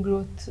आई थिङ्क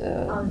ग्रोथ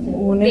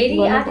हुने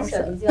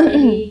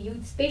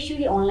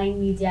स्पेसली अनलाइन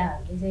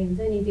मिडियाहरूले चाहिँ हुन्छ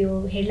नि त्यो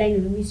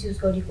हेडलाइनहरू मिसयुज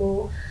गरेको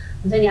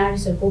हुन्छ नि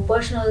आर्टिस्टहरूको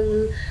पर्सनल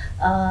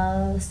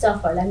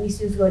स्टफहरूलाई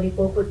मिसयुज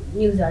गरेको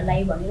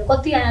न्युजहरूलाई भनेर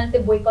कतिजनाले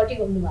त्यो बोयकटै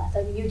गर्नुभएको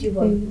छ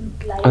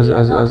युट्युबहरूलाई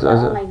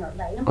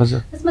अनलाइनहरूलाई होइन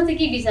त्यसमा चाहिँ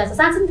के विचार छ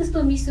साँच्चै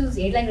त्यस्तो मिसयुज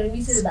हेडलाइनहरू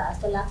मिसयुज भएको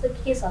जस्तो लाग्छ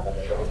के छ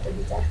तपाईँको त्यस्तो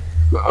विचार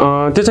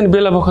त्यो चाहिँ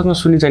बेला बखतमा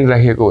सुनि चाहिँ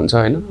राखेको हुन्छ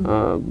होइन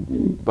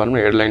भनौँ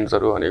न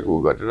हेडलाइन्सहरू भनेको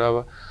गरेर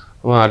अब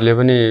उहाँहरूले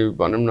पनि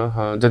भनौँ न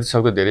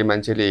जतिसक्दो धेरै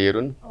मान्छेले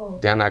हेरुन्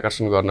ध्यान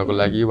आकर्षण गर्नको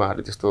लागि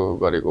उहाँहरूले त्यस्तो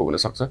गरेको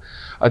हुनसक्छ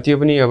त्यो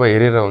पनि अब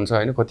हेरेर हुन्छ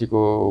होइन कतिको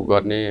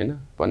गर्ने होइन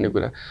भन्ने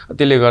कुरा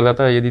त्यसले गर्दा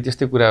त यदि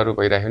त्यस्तै कुराहरू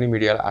भइराख्यो भने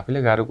मिडियालाई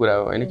आफैले गाह्रो कुरा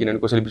हो होइन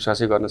किनभने कसैले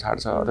विश्वासै गर्न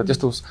छाड्छ अथवा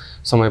त्यस्तो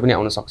समय पनि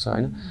आउन सक्छ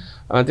होइन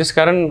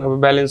त्यसकारण अब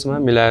ब्यालेन्समा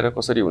मिलाएर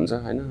कसरी हुन्छ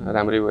होइन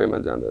राम्रै वेमा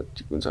जाँदा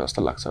ठिक हुन्छ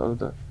जस्तो लाग्छ अरू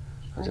त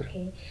हजुर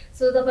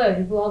सो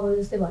तपाईँहरूको अब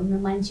जस्तै भनौँ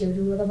न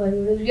मान्छेहरू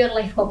तपाईँहरू रियल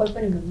लाइफ कपल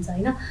पनि हुनुहुन्छ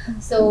होइन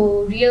सो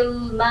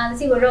रियलमा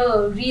चाहिँ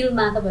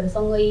रियलमा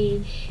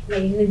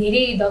तपाईँहरूसँगै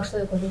धेरै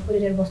दर्शकहरू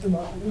खोलेर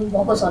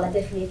बस्नुभएको छ होला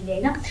डेफिनेटली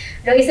होइन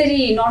र यसरी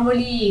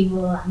नर्मली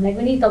हामीलाई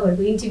पनि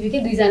तपाईँहरूको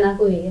इन्टरभ्यूकै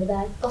दुईजनाको हेर्दा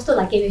कस्तो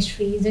लाग्यो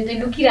केमिस्ट्री जुन चाहिँ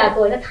लुकिरहेको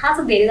होइन थाहा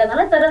छ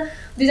धेरैजनालाई तर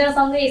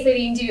दुईजनासँगै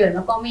यसरी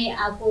इन्टरभ्यूहरूमा कमै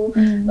आएको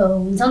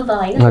हुन्छ नि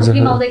त होइन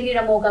स्क्रिनमा आउँदाखेरि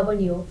एउटा मौका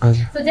पनि हो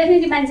सो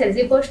डेफिनेटली मान्छेहरू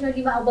चाहिँ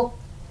पर्सनलीमा अब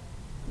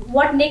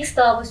वाट नेक्स्ट त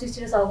अब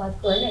सृष्टि र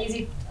सौगातको होइन इज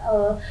इट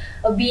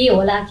बिए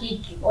होला कि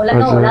होला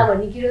नहोला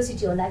भन्ने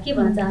क्युरियोसिटी होला के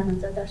भन्न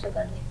चाहनुहुन्छ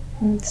दर्शकहरूले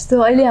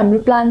त्यस्तो अहिले हाम्रो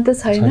प्लान त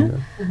छैन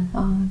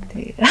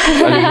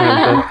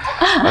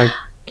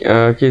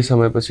केही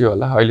समयपछि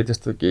होला अहिले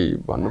त्यस्तो केही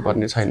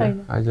भन्नुपर्ने छैन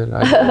हजुर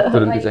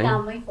तुरुन्तै चाहिँ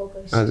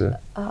हजुर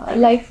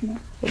लाइफमा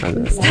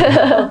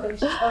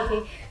ओके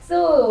सो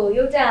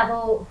एउटा अब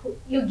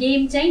यो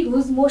गेम चाहिँ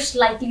हुज मोस्ट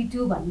लाइकली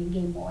टु भन्ने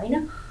गेम हो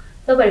होइन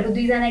तपाईँहरूको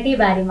दुईजनाकै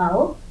बारेमा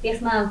हो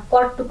त्यसमा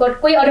कट टु कट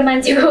कोही अरू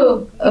मान्छेको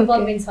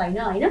इन्भल्भमेन्ट छैन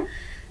होइन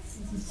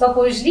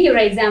सपोजली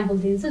एउटा इक्जाम्पल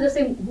दिन्छु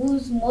जस्तै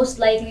whose most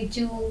likely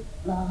to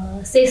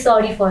say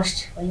sorry first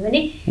भन्यो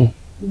भने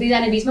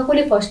दुईजना बिचमा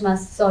कसले फर्स्टमा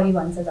सरी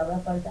भन्छ झगडा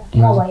पर्दा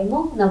म भए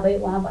म नभए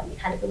उहाँ भन्ने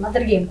खालेको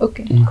मात्र गेम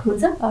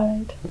हुन्छ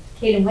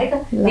खेलौँ है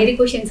त धेरै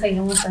क्वेसन छैन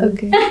मसँग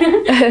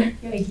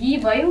हि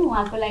भयो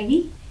उहाँको लागि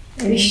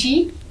ऋषि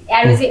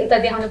एरो चाहिँ उता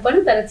देखाउनु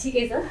पर्यो तर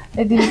ठिकै छ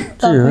यदि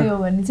तपाईँ हो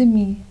भने चाहिँ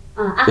मी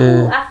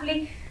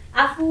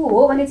आफू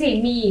हो भने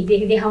चाहिँ मी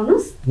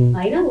देखाउनुहोस्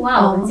होइन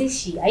उहाँ हो भने चाहिँ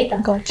सी है त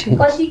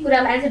कति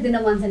कुरामा एन्सर दिन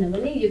मन छैन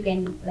भने यु क्यान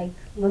लाइक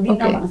म दिन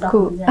भन्न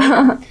सक्नुहुन्छ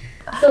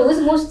so whose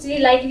mostly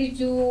likely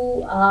to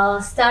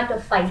start a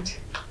fight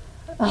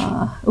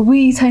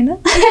we छैन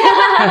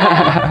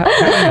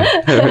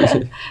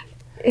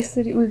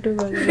यसरी उल्टो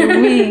गरेर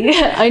वी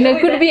हैन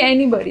कुड बी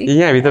एनीबडी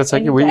यहाँ भित्र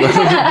छ कि we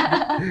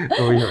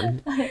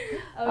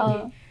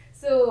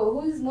so who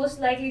is most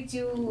likely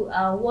to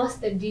wash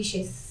the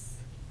dishes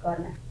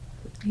गर्न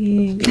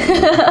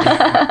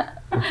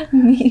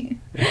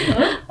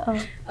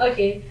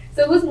okay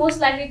so who is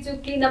most likely to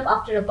clean up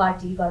after a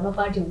party घरमा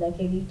पार्टी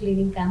हुँदाखेरि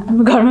क्लिनिङ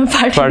काम घरमा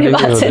party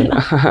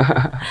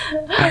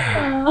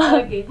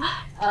okay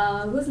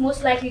who is most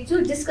likely to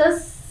discuss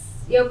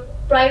your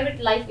private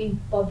life in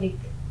public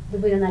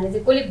दुवैजनाले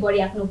चाहिँ कसले बढी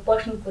आफ्नो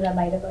पर्सनल कुरा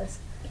बाहिर गर्छ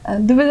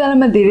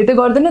दुवैजनामा धेरै त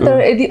गर्दैन तर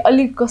यदि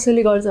अलिक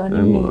कसैले गर्छ भने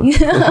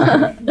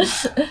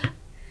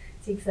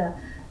ठिक छ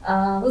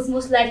who's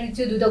most likely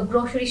to do the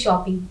grocery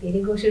shopping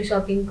धेरै grocery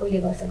shopping कसले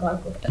गर्छ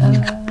घरको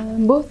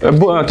both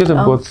त्यो त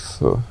both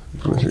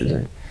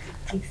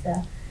ठिक छ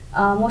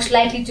most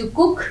likely to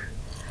cook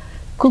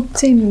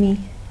चाहिँ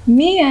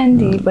me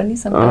and he पनि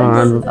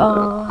sometimes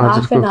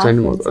half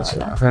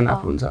and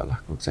half हुन्छ होला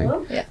कुक चाहिँ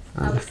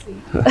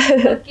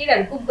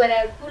केटाहरु कुक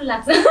गरेर कुल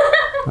लाग्छ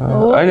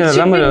हैन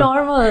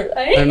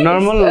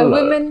normal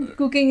women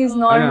cooking is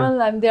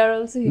normal and they are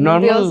also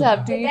human they also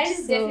have to eat that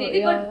is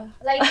definitely but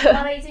like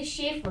मलाई चाहिँ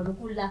शेफहरु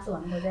कुल लाग्छ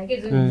भन्नु खोजेको के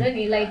जुन हुन्छ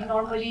नि like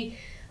normally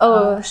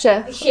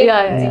chef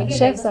yeah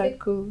chefs are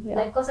cool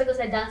like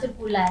कसै डान्सर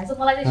कुल लाग्छ सो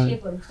मलाई चाहिँ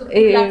शेफहरु कुल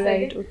लाग्छ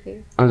right okay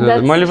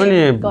मैले पनि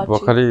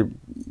भर्खरै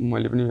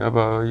मैले पनि अब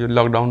यो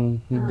लकडाउन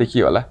देखि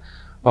होला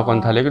पकाउन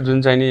थालेको जुन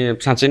चाहिँ नि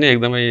साँच्चै नै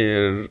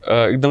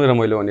एकदमै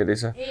रमाइलो हुने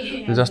रहेछ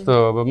जस्तो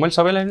अब मैले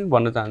सबैलाई पनि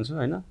भन्न चाहन्छु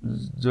हैन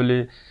जसले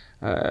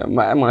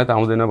मलाई त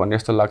आउँदैन भन्ने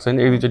जस्तो लाग्छ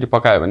नि एक दुईचोटि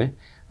पकायो भने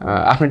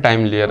आफ्नै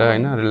टाइम लिएर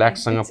हैन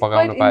रिल्याक्ससँग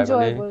पकाउन पायो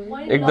भने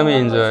एकदमै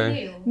इन्जोय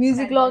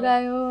म्युजिक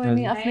लगायो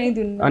अनि आफ्नै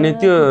धुनमा अनि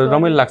त्यो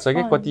रमाइलो लाग्छ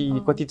के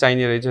कति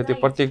चाहिने रहेछ त्यो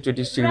प्रत्येक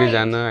चोटी सिक्दै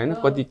जान हैन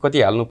कति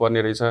हाल्नु पर्ने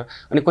रहेछ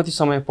अनि कति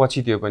समय पछि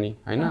त्यो पनि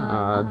हैन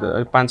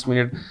 5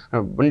 मिनेट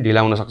पनि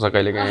ढिला हुन सक्छ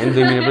कहिलेकाहीँ हैन 2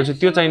 मिनेट पछि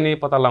त्यो चाहिने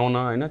पत्ता लगाउन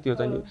हैन त्यो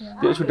चाहिने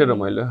त्यो छुटेर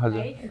रमाइलो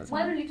हजुर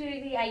मैले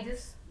लिटरली आई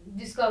जस्ट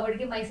discovered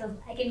कि myself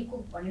I can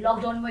cook भन्ने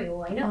लकडाउनमै हो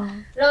हैन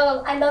र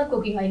I love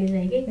cooking अहिले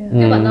चाहिँ के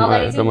त्यो भन्दा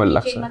अगाडि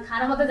चाहिँ किचनमा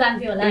खाना मात्र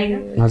जान्थे होला हैन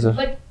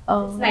but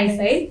it's nice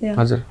right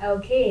हजुर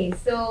okay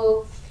so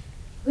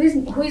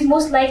who is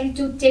most likely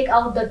to take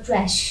out the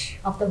trash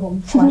of the home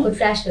घरको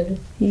ट्र्याशहरु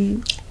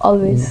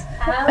always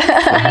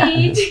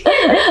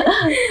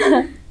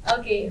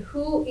okay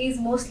who is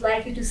most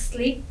likely to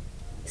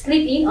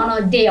sleep in on a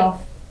day off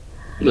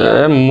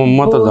म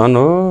त झन्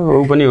हो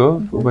उ पनि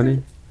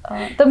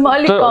त म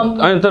अलि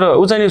कम अनि तर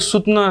उ चाहिँ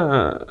सुत्न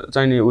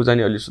चाहिँ उ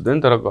चाहिँ अलि सुत्दैन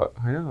तर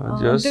हैन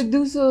जस्ट त्यो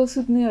दिउँसो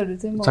सुत्नेहरु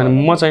चाहिँ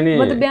म चाहिँ नि म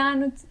त बिहान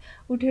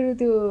उठेर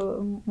त्यो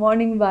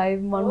मर्निङ भाइब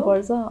मन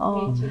पर्छ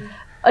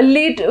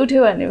लेट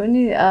उठ्यो भने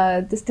पनि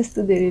त्यस्तो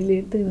धेरै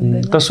लेट त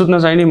हुँदैन त सुत्न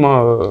चाहिँ नि म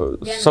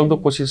सक्दो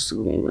कोसिस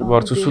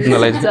गर्छु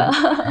सुत्नलाई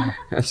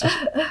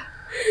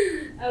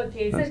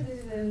ओके सर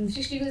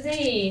सृष्टिको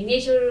चाहिँ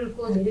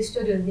नेचरको धेरै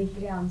स्टोरीहरु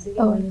देखिरहेको हुन्छ कि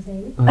मैले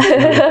चाहिँ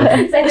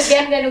हैन सायद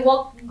बिहान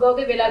वक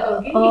गएकै बेलाको हो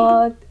कि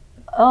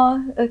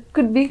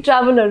कुड बी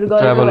ट्राभलहरु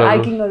गरेर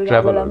हाइकिङहरु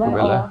गरेर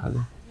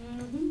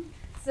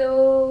so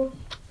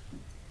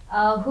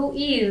who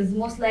is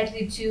most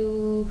likely to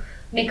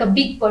make a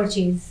big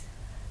purchase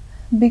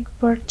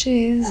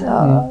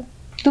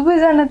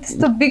दुवैजना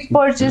त्यस्तो बिग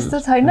पर्चेस त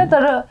छैन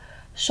तर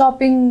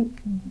शपिङ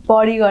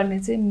बढी गर्ने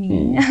चाहिँ me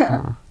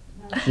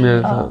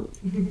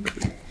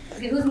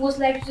Okay, who's most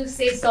likely to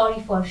say sorry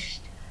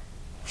first?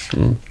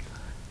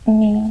 Me. Me.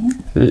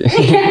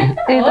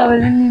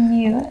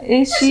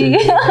 Is she?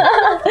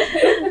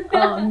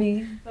 Me.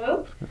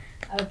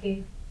 Okay.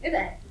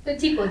 त्यो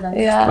ठीक हो जान्छ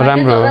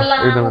राम्रो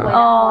एकदम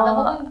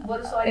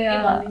बरु सरी के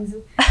भनिदिन्छु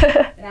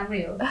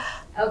राम्रै हो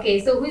Okay,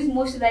 so who is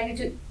most likely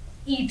to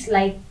eat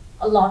like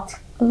a lot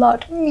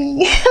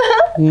me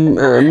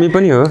me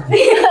पनि हो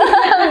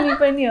मी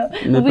पनि हो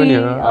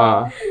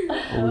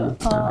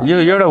यो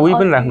एउटा उही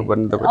पनि राख्नु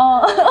पर्ने तपाईं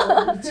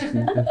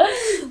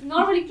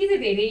नर्मली के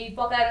चाहिँ धेरै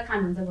पकाएर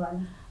खानुहुन्छ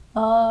घरमा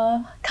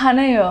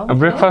खानै हो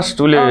ब्रेकफास्ट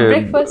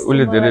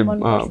उले धेरै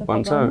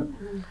भन्छ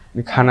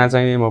खाना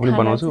चाहिँ म पनि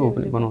बनाउँछु उ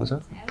पनि बनाउँछ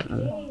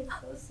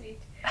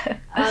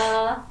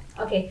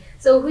Okay,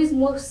 so who is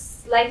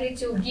most likely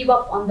to give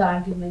up on the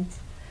argument?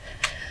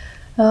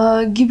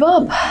 Give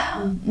up?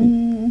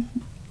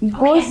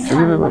 Both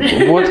होला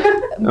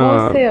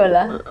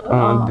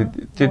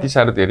त्यति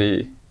साह्रो धेरै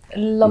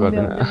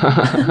लम्ब्यो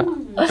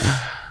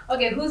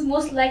Okay, who's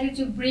most likely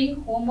to bring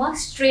home a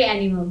stray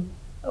animal?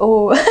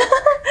 Oh,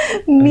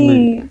 me.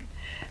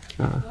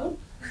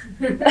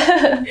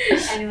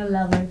 Animal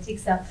lover, ठिक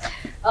छ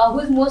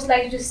who's most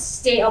likely to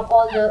stay up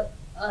all the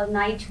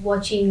night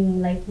watching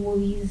like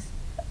movies?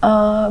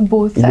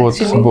 Both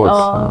actually.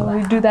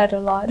 We do that a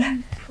lot.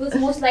 Who's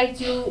most likely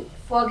to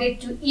forget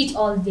to eat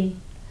all day?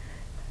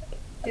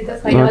 यो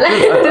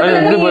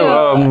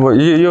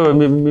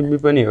me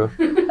पनि हो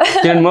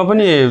किनभने म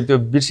पनि त्यो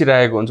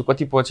बिर्सिरहेको हुन्छु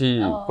कति पछि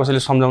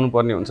कसैले सम्झाउनु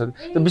पर्ने हुन्छ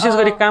त्यो विशेष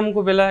गरी कामको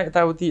बेला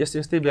यताउति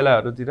यस्तै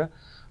बेलाहरुतिर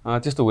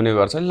त्यस्तो हुने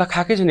गर्छ ल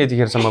खाकै छैन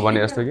यतिखेरसम्म भने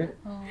जस्तो के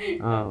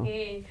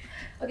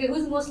Okay,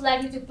 who's most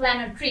likely to plan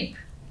a trip?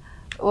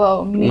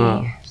 Well, me.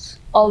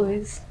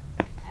 Always.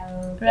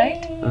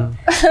 Right?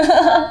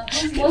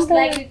 Who's most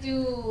likely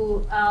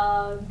to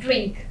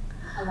drink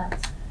a lot?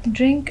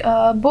 Drink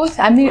both.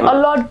 I mean, a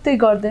lot they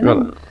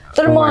गर्दैन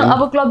तर म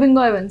अब क्लबिङ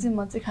गयो भने चाहिँ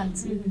म चाहिँ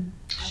खान्छु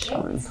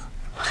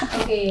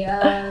Okay,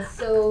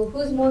 so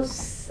who's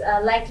most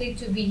likely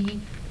to be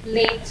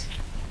late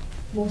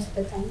most of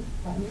the time?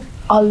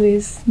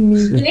 Always me.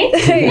 Late?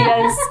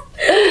 Yes.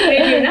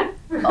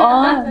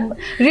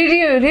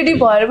 Ready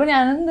भएर पनि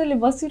आनन्दले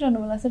बसिरहनु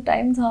मन लाग्छ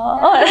टाइम छ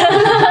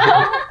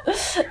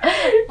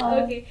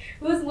Okay,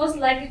 who's most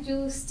likely to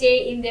stay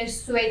in their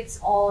sweats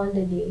all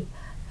the day?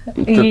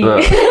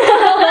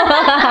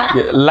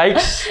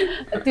 Likes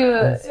त्यो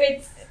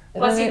sweats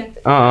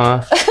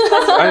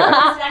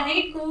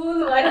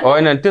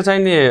होइन त्यो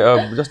चाहिँ नि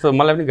जस्तो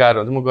मलाई पनि गाह्रो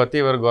हुन्छ म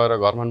त्यही भएर गएर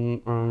घरमा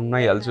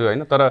नुहाइहाल्छु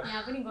होइन तर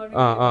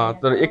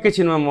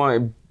एकैछिनमा म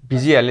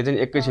भिजिहाल्ने चाहिँ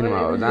एकैछिनमा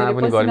हो जहाँ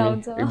पनि गर्मी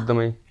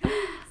एकदमै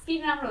स्किन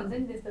राम्रो हुन्छ नि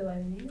त्यस्तो भयो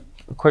भने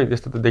खोइ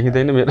त्यस्तो त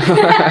देखिँदैन मेरो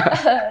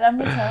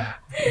राम्रो छ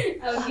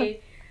Okay,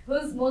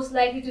 who's most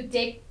likely to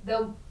take the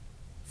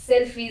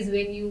selfies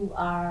when you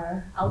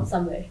are out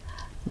somewhere?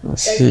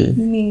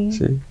 Me.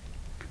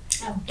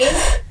 Okay.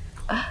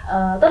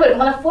 तपाईँहरू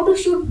मलाई फोटो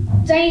सुट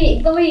चाहिँ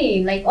एकदमै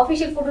लाइक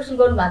अफिसियल फोटो सुट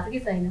गर्नु भएको छ कि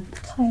छैन?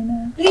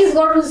 प्लिज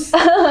गर्नुहोस्।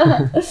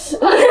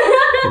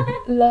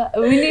 ल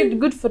we need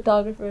good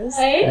photographers.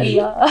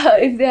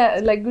 If they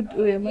are like good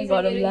उयोमा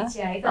गरौँला.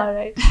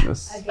 Alright.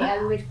 Okay,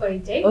 I'll wait for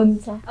it.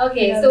 हुन्छ.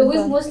 Okay, so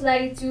who's most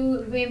likely to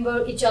remember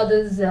each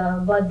other's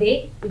birthday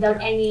without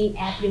any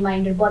app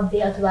reminder?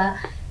 Birthday अथवा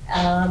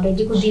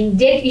भेटेको दिन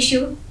date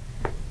issue?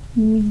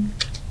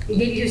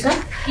 Date issue छ?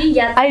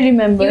 I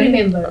remember. You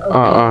remember?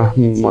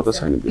 म त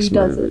छैन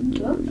त्यसमा.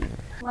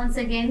 Once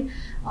again,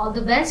 all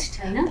the best.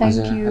 Thank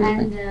you.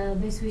 And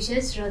best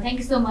wishes. Thank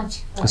you so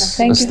much.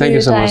 Thank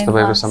you so much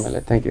तपाईँको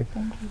समयलाई. Thank you.